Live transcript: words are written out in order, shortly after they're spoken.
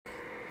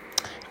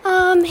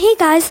Hey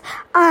guys,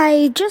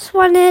 I just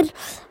wanted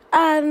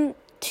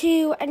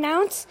to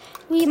announce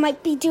we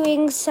might be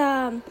doing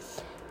some.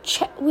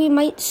 We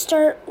might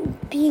start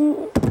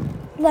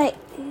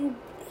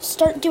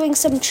doing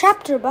some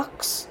chapter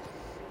books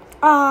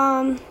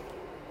for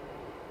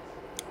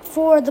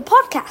the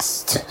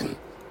podcast.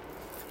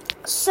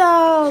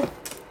 So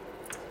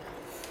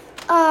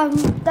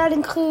that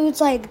includes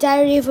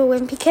Diary of a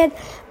Wimpy Kid,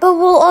 but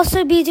we'll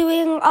also be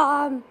doing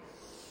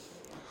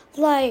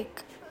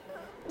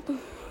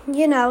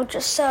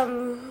just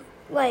some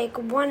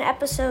one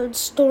episode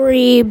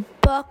story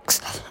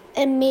books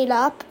and made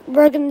up.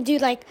 We're gonna do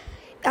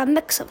a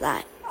mix of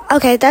that.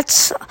 Okay,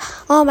 that's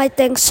all my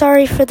things.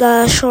 Sorry for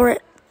the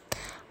short.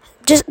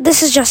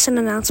 This is just an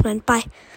announcement. Bye.